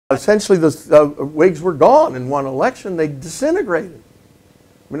Essentially, the Whigs were gone in one election. They disintegrated.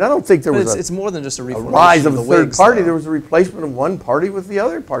 I mean, I don't think there was it's more than just a reformation rise of a third Whigs, party. Though. There was a replacement of one party with the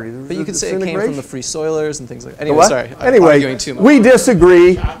other party. There was but you could say it came from the Free Soilers and things like that. Anyway, what? sorry. Anyway, I'm arguing too much. we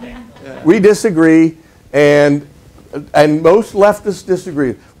disagree. We disagree, and most leftists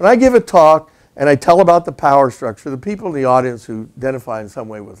disagree. When I give a talk and I tell about the power structure, the people in the audience who identify in some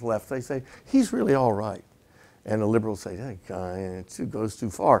way with left, they say, he's really all right. And the liberals say, that guy it goes too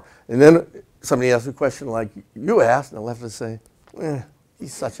far. And then somebody asks a question like you asked, and the leftists say,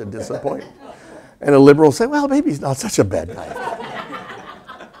 he's such a disappointment. And the liberals say, well, maybe he's not such a bad guy.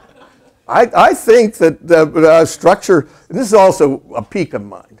 I think that the structure, and this is also a peak of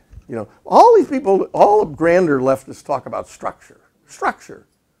mine, you know, all these people, all of grander leftists talk about structure. Structure.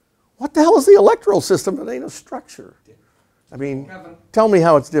 What the hell is the electoral system? It ain't a structure. I mean, Kevin, tell me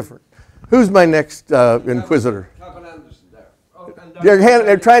how it's different. Who's my next inquisitor? Kevin Anderson there. Oh,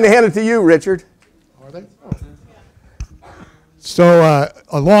 they're trying to hand it to you, Richard. Are they? Oh. So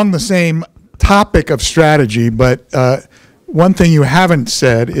along the same topic of strategy, but one thing you haven't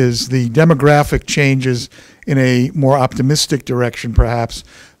said is the demographic changes in a more optimistic direction, perhaps,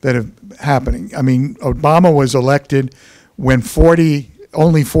 that are happening. I mean, Obama was elected when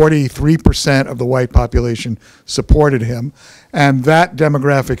only 43% of the white population supported him, and that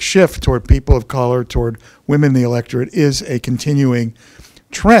demographic shift toward people of color, toward women in the electorate, is a continuing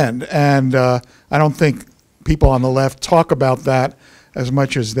trend. And I don't think people on the left talk about that as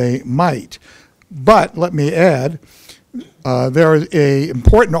much as they might. But let me add, there is an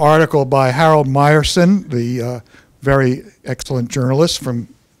important article by Harold Meyerson, the very excellent journalist from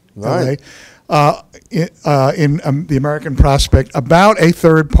LA, in the American Prospect, about a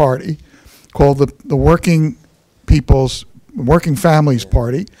third party called the Working Families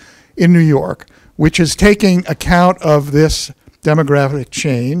Party in New York, which is taking account of this demographic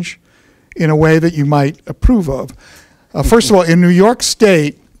change in a way that you might approve of. First of all, in New York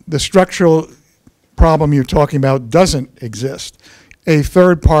State, the structural problem you're talking about doesn't exist. A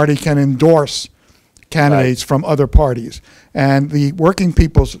third party can endorse candidates from other parties. And the Working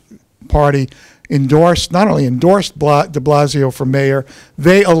People's Party not only endorsed de Blasio for mayor,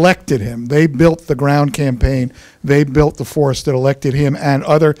 they elected him. They built the ground campaign. They built the force that elected him and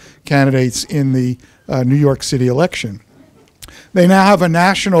other candidates in the New York City election. They now have a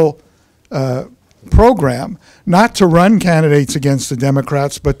national program, not to run candidates against the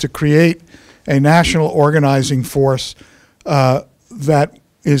Democrats, but to create a national organizing force that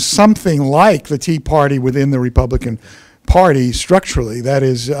is something like the Tea Party within the Republican Party structurally, that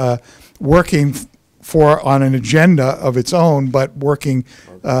is working on an agenda of its own, but working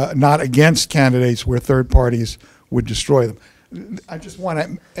not against candidates where third parties would destroy them. I just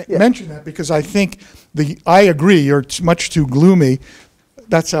want to mention that because I think I agree, you're much too gloomy.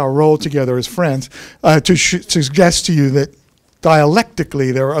 That's our role together as friends, to suggest to you that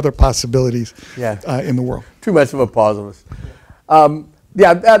dialectically there are other possibilities in the world. Too much of a positivist. That's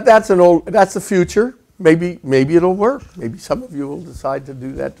the future. Maybe it'll work. Maybe some of you will decide to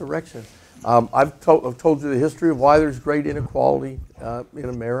do that direction. I've told you the history of why there's great inequality in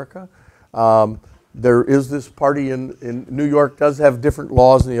America. There is this party in New York does have different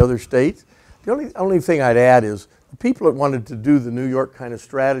laws than the other states. The only thing I'd add is the people that wanted to do the New York kind of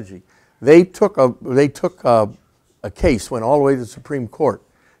strategy, they took a case, went all the way to the Supreme Court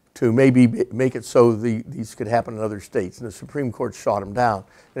to maybe make it so these could happen in other states, and the Supreme Court shot them down,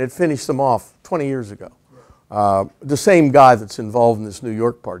 and it finished them off 20 years ago. The same guy that's involved in this New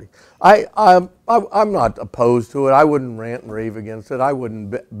York party. I'm not opposed to it. I wouldn't rant and rave against it. I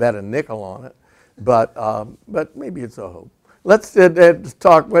wouldn't bet a nickel on it, but maybe it's a hope. Let's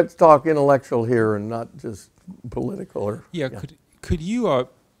talk intellectual here and not just political. Could you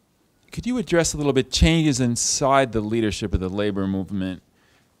address a little bit changes inside the leadership of the labor movement,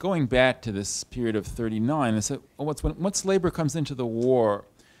 going back to this period of '39? Once labor comes into the war,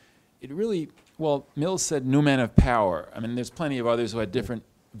 it really, well, Mills said new men of power. I mean, there's plenty of others who had different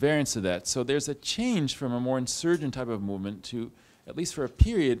variants of that. So there's a change from a more insurgent type of movement to, at least for a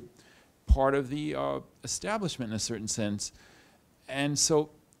period, part of the establishment in a certain sense. And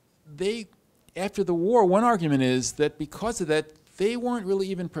so after the war, one argument is that because of that, they weren't really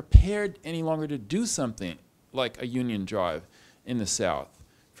even prepared any longer to do something like a union drive in the South,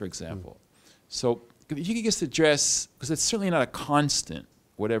 for example. So if you could just address, because it's certainly not a constant,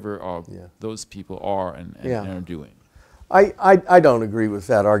 whatever those people are and are doing. I don't agree with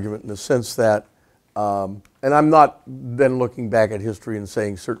that argument in the sense that, and I'm not then looking back at history and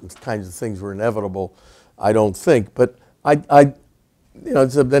saying certain kinds of things were inevitable, I don't think, but it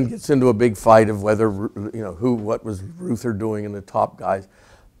then gets into a big fight of whether, what was Reuther doing and the top guys.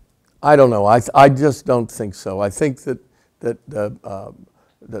 I don't know. I just don't think so. I think that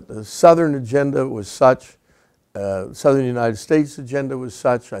the Southern agenda was such, Southern United States agenda was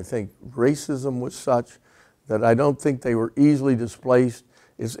such, I think racism was such, that I don't think they were easily displaced.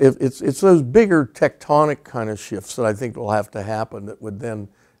 It's those bigger tectonic kind of shifts that I think will have to happen that would then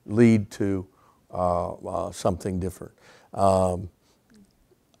lead to something different.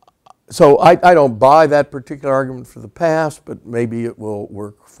 So I don't buy that particular argument for the past, but maybe it will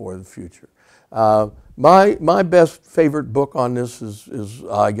work for the future. My best favorite book on this is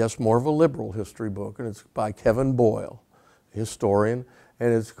I guess more of a liberal history book, and it's by Kevin Boyle, a historian,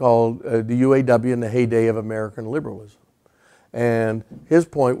 and it's called The UAW in the Heyday of American Liberalism. And his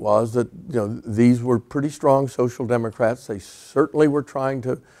point was that these were pretty strong social democrats. They certainly were trying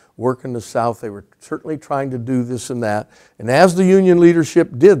to work in the South. They were certainly trying to do this and that. And as the Union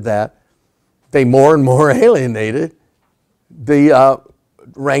leadership did that, they more and more alienated the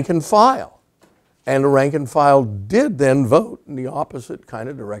rank and file. And the rank and file did then vote in the opposite kind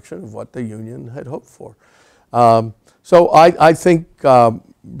of direction of what the Union had hoped for. So I think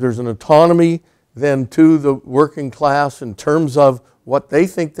there's an autonomy then to the working class in terms of what they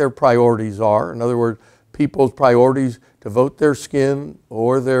think their priorities are. In other words, people's priorities to vote their skin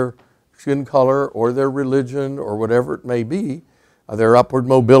or their skin color or their religion or whatever it may be, their upward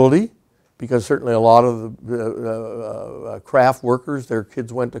mobility, because certainly a lot of the craft workers, their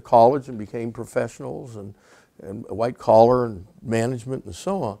kids went to college and became professionals and white collar and management and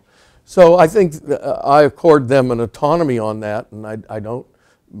so on. So I think I accord them an autonomy on that, and I don't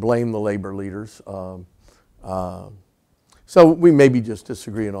blame the labor leaders. So we may be just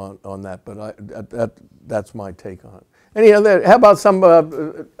disagreeing on that, but that's my take on it. Any other, how about some,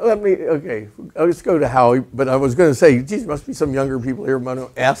 okay, let's go to Howie, but I was going to say, geez, must be some younger people here who want to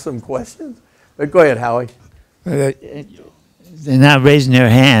ask some questions. But go ahead, Howie. They're not raising their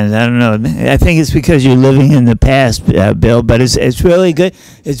hands. I don't know. I think it's because you're living in the past, Bill. But it's really good.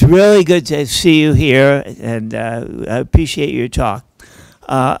 It's really good to see you here, and I appreciate your talk.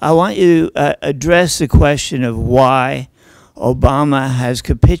 I want you to address the question of why Obama has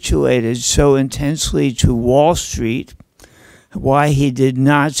capitulated so intensely to Wall Street, why he did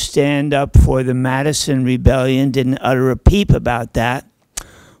not stand up for the Madison Rebellion, didn't utter a peep about that,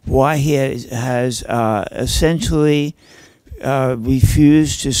 why he has essentially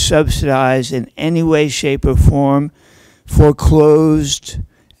refused to subsidize in any way, shape, or form foreclosed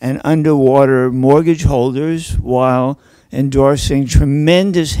and underwater mortgage holders while endorsing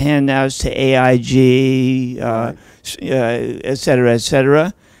tremendous handouts to AIG, et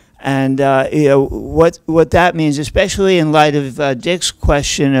cetera, and what that means, especially in light of Dick's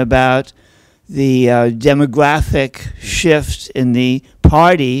question about the demographic shift in the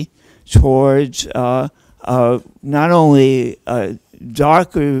party towards not only a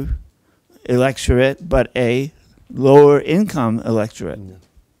darker electorate but a lower income electorate.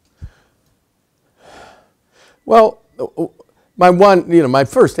 Well, my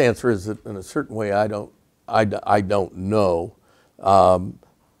first answer is that in a certain way I don't know.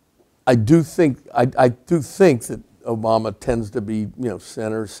 I do think that Obama tends to be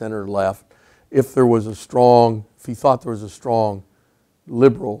center left. If he thought there was a strong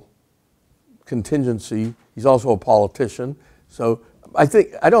liberal contingency, he's also a politician. So I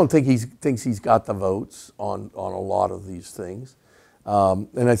don't think he thinks he's got the votes on a lot of these things,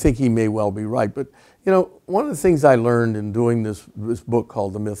 and I think he may well be right. But one of the things I learned in doing this book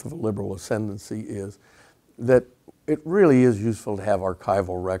called The Myth of a Liberal Ascendancy is that it really is useful to have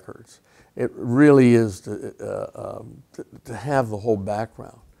archival records. It really is to have the whole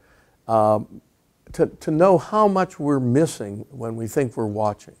background. To know how much we're missing when we think we're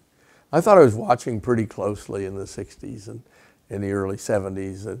watching. I thought I was watching pretty closely in the 60s and in the early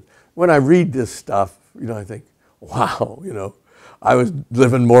 70s. And when I read this stuff, I think, wow, I was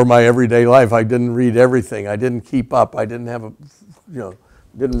living more my everyday life. I didn't read everything. I didn't keep up. I didn't have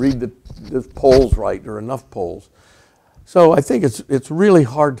didn't read the polls right or enough polls. So I think it's really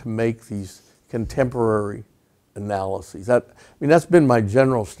hard to make these contemporary analyses. That's been my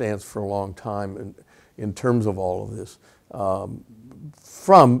general stance for a long time in terms of all of this.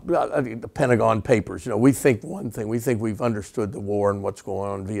 From the Pentagon Papers, we think one thing. We think we've understood the war and what's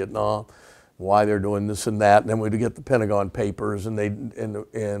going on in Vietnam, why they're doing this and that. And then we get the Pentagon Papers, and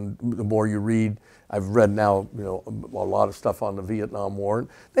the more you read, I've read now, a lot of stuff on the Vietnam War. And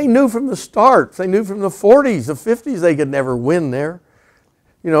they knew from the start. They knew from the 40s, the 50s, they could never win there.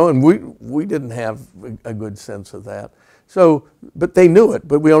 And we didn't have a good sense of that. So, but they knew it.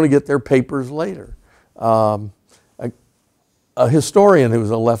 But we only get their papers later. A historian who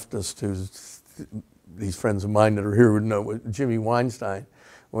was a leftist, these friends of mine that are here would know, Jimmy Weinstein,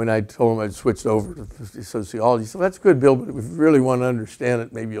 when I told him I'd switched over to sociology. So that's good, Bill, but if you really want to understand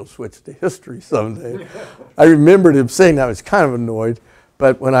it, maybe you'll switch to history someday. I remembered him saying that. I was kind of annoyed.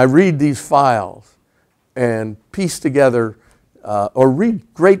 But when I read these files and piece together or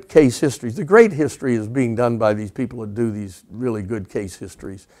read great case histories, the great history is being done by these people that do these really good case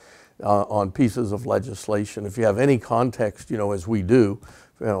histories on pieces of legislation. If you have any context, as we do,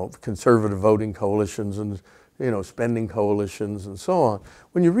 conservative voting coalitions and spending coalitions and so on.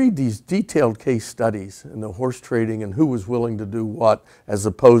 When you read these detailed case studies and the horse trading and who was willing to do what as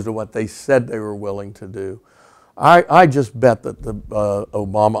opposed to what they said they were willing to do, I just bet that the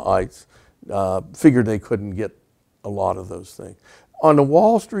Obamaites figured they couldn't get a lot of those things. On the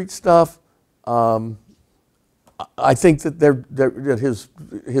Wall Street stuff, I think that that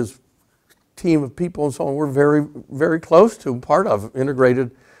his team of people and so on were very, very close to part of, integrated,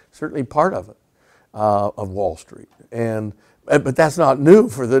 certainly part of it. Of Wall Street, but that's not new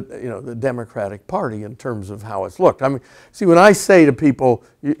for the Democratic Party in terms of how it's looked. I mean, see, when I say to people,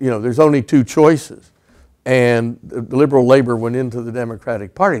 there's only two choices, and the liberal labor went into the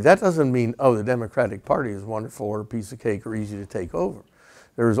Democratic Party, that doesn't mean the Democratic Party is wonderful or a piece of cake or easy to take over.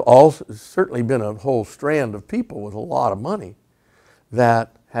 There's also certainly been a whole strand of people with a lot of money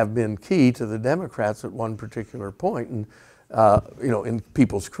that have been key to the Democrats at one particular point, and in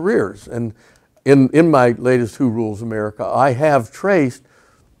people's careers. And in my latest Who Rules America, I have traced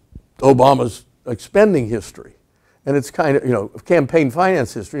Obama's spending history, and it's kind of campaign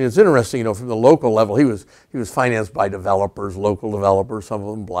finance history. And it's interesting, from the local level, he was financed by developers, local developers, some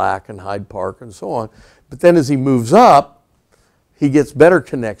of them black and Hyde Park and so on. But then as he moves up, he gets better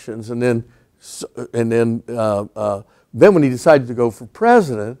connections, and then when he decided to go for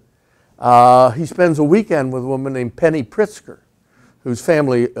president, he spends a weekend with a woman named Penny Pritzker, whose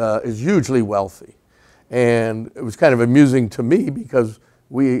family is hugely wealthy. And it was kind of amusing to me because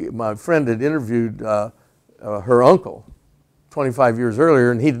my friend had interviewed her uncle 25 years earlier,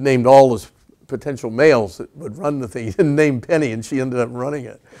 and he'd named all the potential males that would run the thing. He didn't name Penny, and she ended up running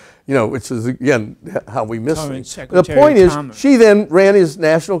it, which is, again, how we miss things. The point is, she then ran his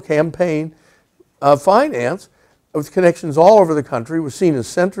national campaign finance with connections all over the country, was seen as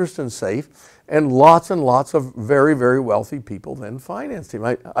centrist and safe, and lots of very, very wealthy people then financed him.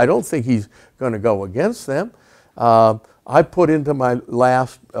 I don't think he's going to go against them. I put into my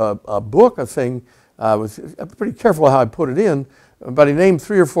last book a thing, I'm pretty careful how I put it in, but I named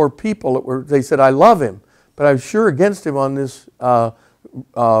 3 or 4 people they said, I love him, but I'm sure against him on this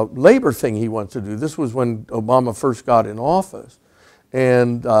labor thing he wants to do. This was when Obama first got in office.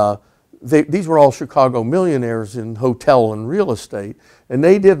 And these were all Chicago millionaires in hotel and real estate, and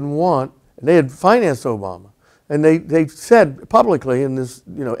they didn't want, they had financed Obama, and they said publicly in this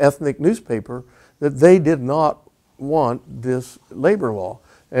ethnic newspaper that they did not want this labor law.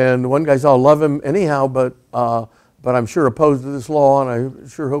 And one guy said, I'll love him anyhow, but I'm sure opposed to this law, and I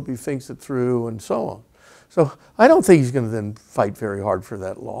sure hope he thinks it through, and so on. So I don't think he's going to then fight very hard for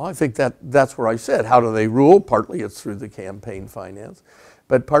that law. I think that's where I said, how do they rule? Partly it's through the campaign finance,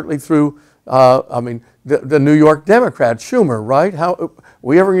 but partly through, the New York Democrat, Schumer, right? How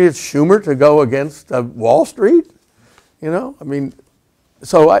we ever get Schumer to go against Wall Street?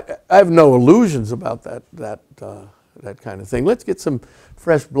 So I have no illusions about that kind of thing. Let's get some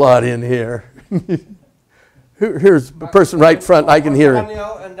fresh blood in here. Here's the person right front. I can hear him.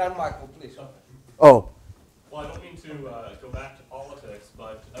 Daniel and then Michael, please. Oh. Well, I don't mean to go back to politics,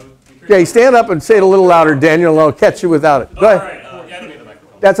 but I would be curious. Okay, stand up and say it a little louder, Daniel, and I'll catch you without it. Go ahead. All right. Yeah, I don't need the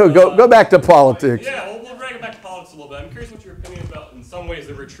microphone. That's what. Go back to politics. Yeah, we'll drag it back to politics a little bit. I'm curious what your opinion about, in some ways,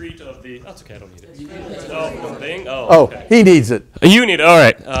 the retreat of the. That's okay. I don't need it. Oh, the thing. Oh. Okay. He needs it. You need it. All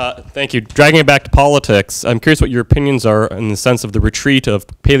right. Thank you. Dragging it back to politics, I'm curious what your opinions are in the sense of the retreat of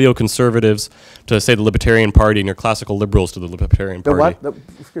paleo-conservatives to, say, the Libertarian Party and your classical liberals to the Libertarian The Party. what? The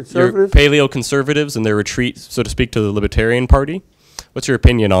conservatives? Your paleo-conservatives and their retreat, so to speak, to the Libertarian Party. What's your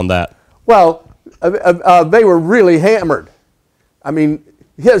opinion on that? Well, they were really hammered. I mean,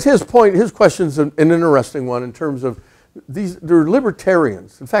 his point, his question's an interesting one in terms of they're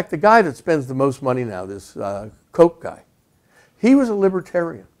libertarians. In fact, the guy that spends the most money now, this Koch guy, he was a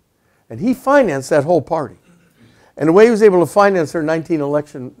libertarian, and he financed that whole party. And the way he was able to finance their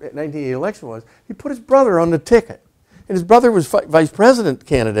 1980 election was he put his brother on the ticket, and his brother was vice president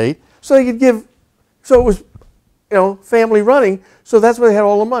candidate, so they could give. So it was, family running. So that's where they had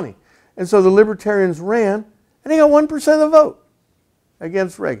all the money, and so the libertarians ran, and they got 1% of the vote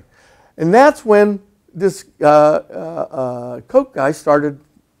against Reagan, and that's when this Koch guy started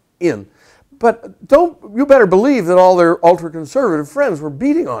in. But you better believe that all their ultra-conservative friends were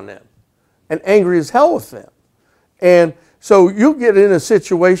beating on them and angry as hell with them. And So you get in a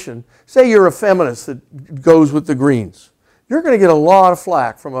situation, say you're a feminist that goes with the Greens. You're going to get a lot of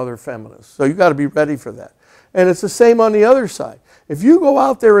flack from other feminists. So you've got to be ready for that. And it's the same on the other side. If you go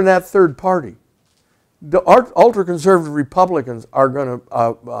out there in that third party, the ultra-conservative Republicans are going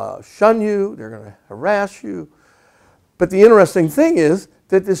to shun you, they're going to harass you. But the interesting thing is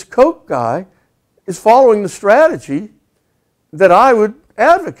that this Koch guy is following the strategy that I would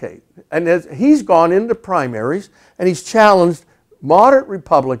advocate. And he's gone into primaries and he's challenged moderate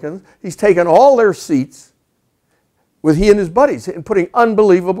Republicans. He's taken all their seats with he and his buddies and putting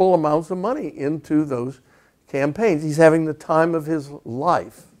unbelievable amounts of money into those campaigns. He's having the time of his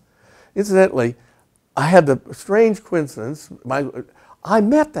life. Incidentally, I had the strange coincidence. I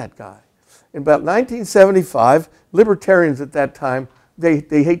met that guy. In about 1975, libertarians at that time, they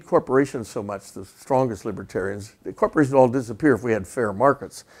hate corporations so much, the strongest libertarians. The corporations all disappear if we had fair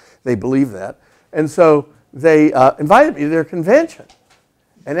markets. They believe that. And so they invited me to their convention.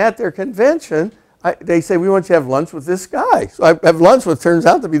 And at their convention, they say, we want you to have lunch with this guy. So I have lunch with, turns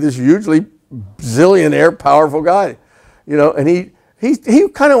out to be this hugely zillionaire, powerful guy. You know, and he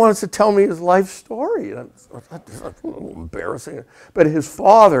kind of wants to tell me his life story. And that's a little embarrassing. But his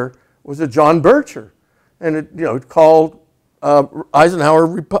father was a John Bircher. And it called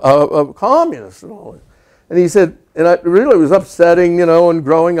Eisenhower a communist and all that. And he said, and it really was upsetting, and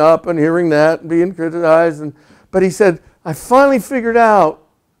growing up and hearing that and being criticized. But he said, I finally figured out,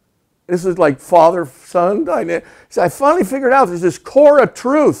 this is like father-son dynamic. He said, I finally figured out there's this core of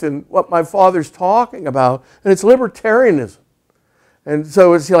truth in what my father's talking about, and it's libertarianism. And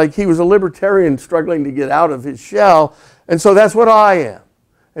so it's like he was a libertarian struggling to get out of his shell, and so that's what I am.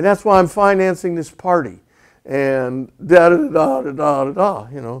 And that's why I'm financing this party. And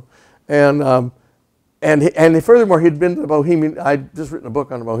da-da-da-da-da-da-da, And furthermore, he'd been to the Bohemian, I'd just written a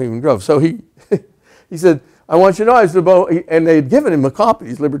book on the Bohemian Grove. So he said, I want you to know, I was the and they had given him a copy.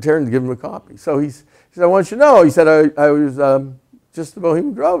 These libertarians had given him a copy. So he said, I want you to know. He said, I was just the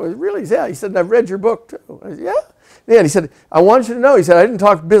Bohemian Grove. I said, really? He said, yeah. He said, and I've read your book too. I said, yeah. Yeah, and he said, I want you to know. He said, I didn't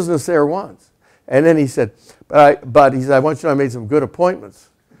talk business there once. And then he said, but he said, I want you to know I made some good appointments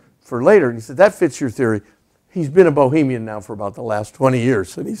for later. And he said, that fits your theory. He's been a Bohemian now for about the last 20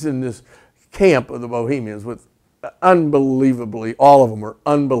 years. And he's in this camp of the Bohemians with unbelievably, all of them are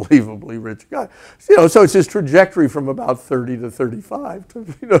unbelievably rich guys. So it's his trajectory from about 30 to 35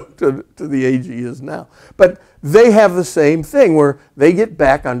 to the age he is now. But they have the same thing where they get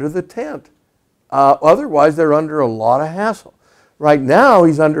back under the tent. Otherwise, they're under a lot of hassle. Right now,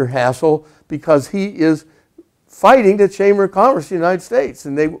 he's under hassle because he is fighting the Chamber of Commerce of the United States.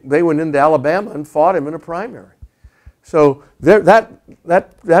 And they went into Alabama and fought him in a primary. So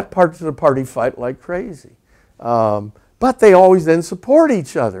that part of the party fight like crazy. But they always then support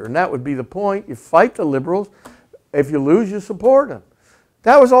each other. And that would be the point. You fight the liberals. If you lose, you support them.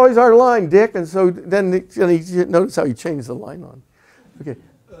 That was always our line, Dick. And so then you notice how he changed the line on. Okay.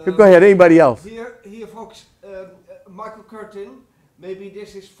 Go ahead. Anybody else? Here folks, Michael Curtin, maybe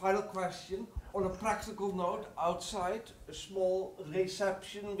this is final question. On a practical note, outside, a small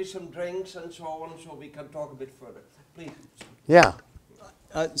reception with some drinks and so on, so we can talk a bit further. Please. Yeah.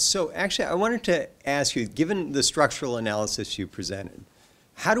 So actually, I wanted to ask you, given the structural analysis you presented,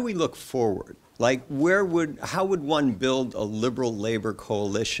 how do we look forward? Like, how would one build a liberal labor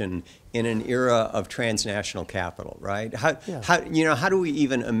coalition in an era of transnational capital, right? How do we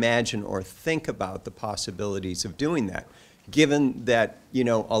even imagine or think about the possibilities of doing that? Given that,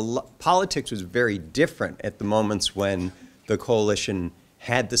 politics was very different at the moments when the coalition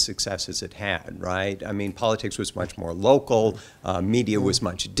had the successes it had, right? I mean, politics was much more local. Media was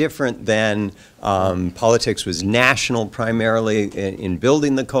much different then. Politics was national primarily in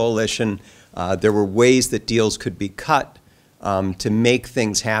building the coalition. There were ways that deals could be cut to make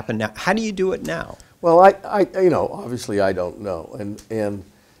things happen. Now, how do you do it now? Well, obviously I don't know, and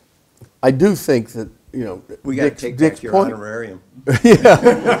I do think that we got to take back your honorarium.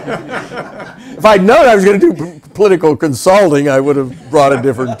 Yeah. If I'd known I was going to do political consulting, I would have brought a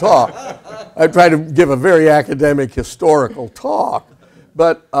different talk. I tried to give a very academic, historical talk,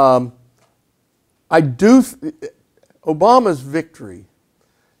 but Obama's victory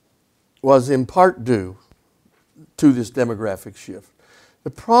was in part due to this demographic shift.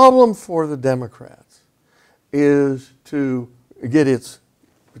 The problem for the Democrats is to get its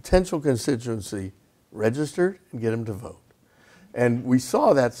potential constituency registered and get them to vote. And we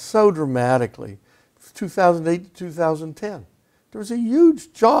saw that so dramatically, 2008 to 2010. There was a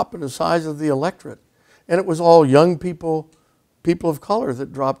huge drop in the size of the electorate. And it was all young people, people of color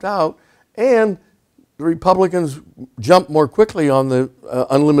that dropped out. And the Republicans jumped more quickly on the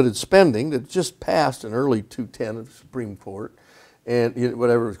unlimited spending that just passed in early 2010 of the Supreme Court, and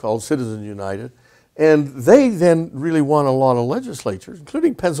whatever it's called, Citizens United. And they then really won a lot of legislatures,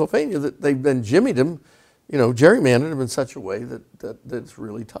 including Pennsylvania, that they've then jimmied them, gerrymandered them in such a way that it's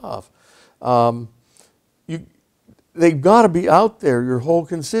really tough. They've got to be out there, your whole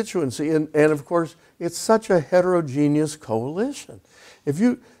constituency, and of course, it's such a heterogeneous coalition. If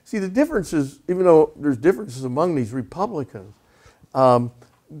you see the differences, even though there's differences among these Republicans,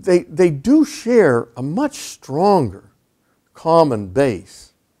 they do share a much stronger common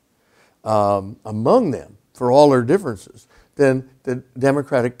base among them for all their differences than the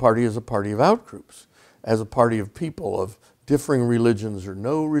Democratic Party as a party of outgroups, as a party of people of differing religions or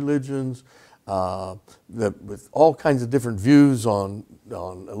no religions, with all kinds of different views on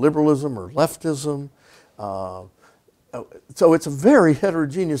liberalism or leftism. So it's a very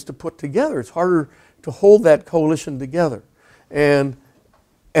heterogeneous to put together. It's harder to hold that coalition together. And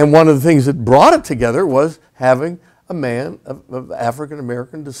one of the things that brought it together was having a man of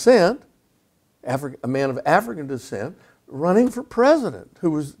African-American descent, a man of African descent, running for president,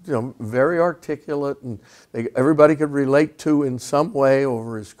 who was very articulate and everybody could relate to in some way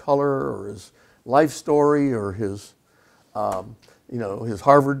over his color or his life story or his his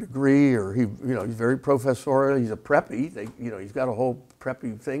Harvard degree, or he's very professorial. He's a preppy. He's got a whole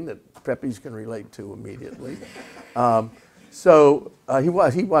preppy thing that preppies can relate to immediately. He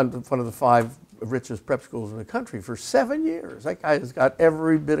won one of the 5 richest prep schools in the country for 7 years. That guy has got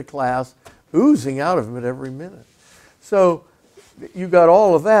every bit of class oozing out of him at every minute. So you got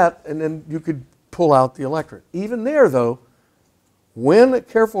all of that, and then you could pull out the electorate. Even there, though, when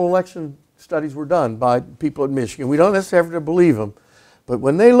careful election studies were done by people at Michigan, we don't necessarily have to believe them, but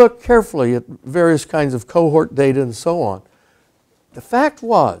when they looked carefully at various kinds of cohort data and so on, the fact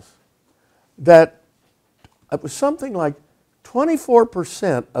was that it was something like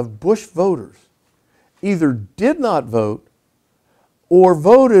 24% of Bush voters either did not vote or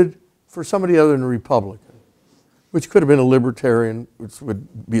voted for somebody other than a Republican, which could have been a libertarian, which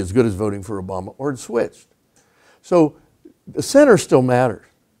would be as good as voting for Obama, or it switched. So the center still matters,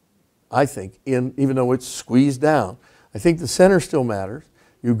 I think, even though it's squeezed down. I think the center still matters.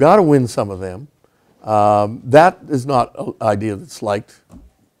 You've got to win some of them. That is not an idea that's liked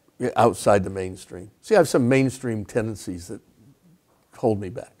outside the mainstream. See, I have some mainstream tendencies that hold me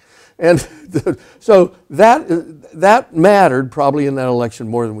back. And so that mattered probably in that election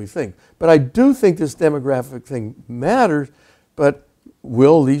more than we think. But I do think this demographic thing matters, but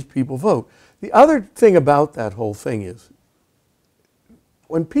will these people vote? The other thing about that whole thing is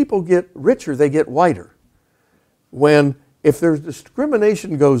when people get richer, they get whiter. If there's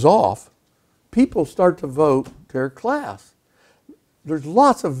discrimination goes off, people start to vote their class. There's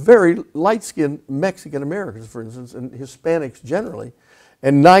lots of very light-skinned Mexican Americans, for instance, and Hispanics generally,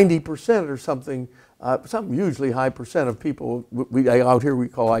 and 90% or something, some usually high percent of people out here we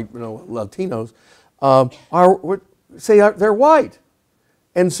call Latinos, they're white.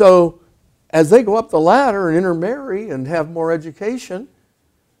 And so as they go up the ladder and intermarry and have more education,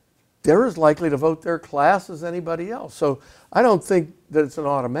 they're as likely to vote their class as anybody else. So I don't think that it's an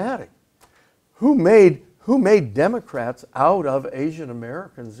automatic. Who made Democrats out of Asian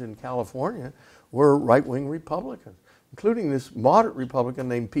Americans in California were right-wing Republicans, including this moderate Republican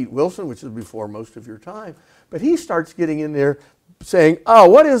named Pete Wilson, which is before most of your time. But he starts getting in there saying, oh,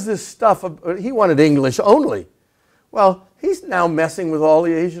 what is this stuff? He wanted English only. Well, he's now messing with all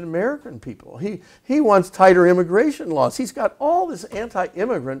the Asian American people. He wants tighter immigration laws. He's got all this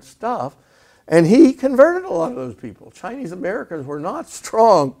anti-immigrant stuff, and he converted a lot of those people. Chinese Americans were not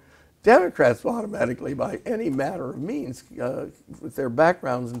strong Democrats automatically by any matter of means with their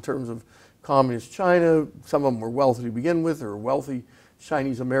backgrounds in terms of communist China. Some of them were wealthy to begin with. There were wealthy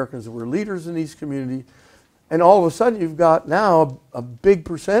Chinese Americans that were leaders in these communities. And all of a sudden you've got now a big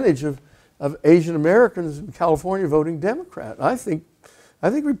percentage of Asian Americans in California voting Democrat. I think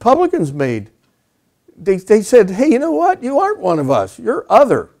Republicans they said, hey, you know what? You aren't one of us. You're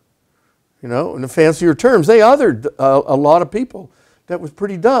other. In the fancier terms, they othered a lot of people. That was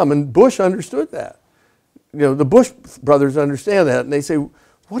pretty dumb, and Bush understood that. The Bush brothers understand that, and they say,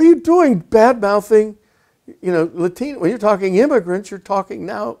 what are you doing bad-mouthing, Latino? When you're talking immigrants, you're talking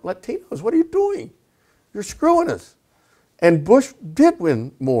now Latinos. What are you doing? You're screwing us. And Bush did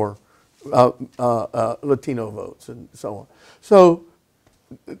win more Latino votes and so on.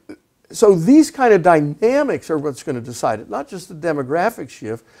 So these kind of dynamics are what's going to decide it, not just the demographic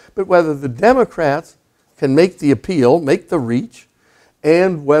shift, but whether the Democrats can make the appeal, make the reach,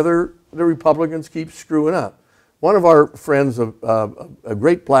 and whether the Republicans keep screwing up. One of our friends, a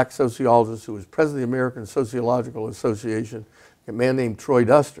great black sociologist who was president of the American Sociological Association, a man named Troy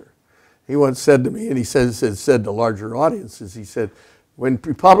Duster, he once said to me, and he said to larger audiences, he said, when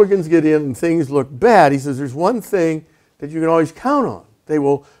Republicans get in and things look bad, he says, there's one thing that you can always count on. They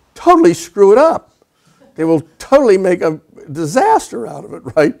will totally screw it up. They will totally make a disaster out of it,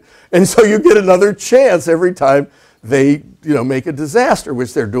 right? And so you get another chance every time they, make a disaster,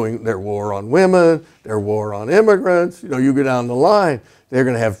 which they're doing their war on women, their war on immigrants. You go down the line, they're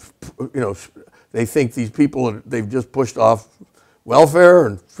going to have, they think these people, they've just pushed off welfare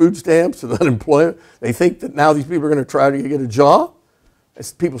and food stamps and unemployment. They think that now these people are going to try to get a job.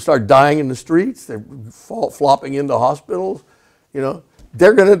 As people start dying in the streets, they're flopping into hospitals,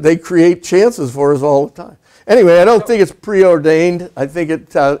 they create chances for us all the time. Anyway, I don't think it's preordained. I think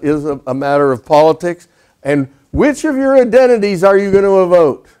it is a matter of politics. And which of your identities are you going to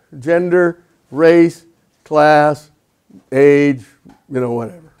vote? Gender, race, class, age,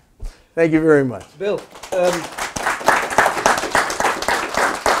 whatever. Thank you very much. Bill,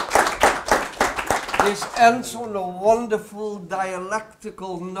 this ends on a wonderful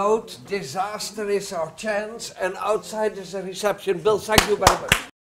dialectical note. Disaster is our chance, and outside is a reception. Bill, thank you very much.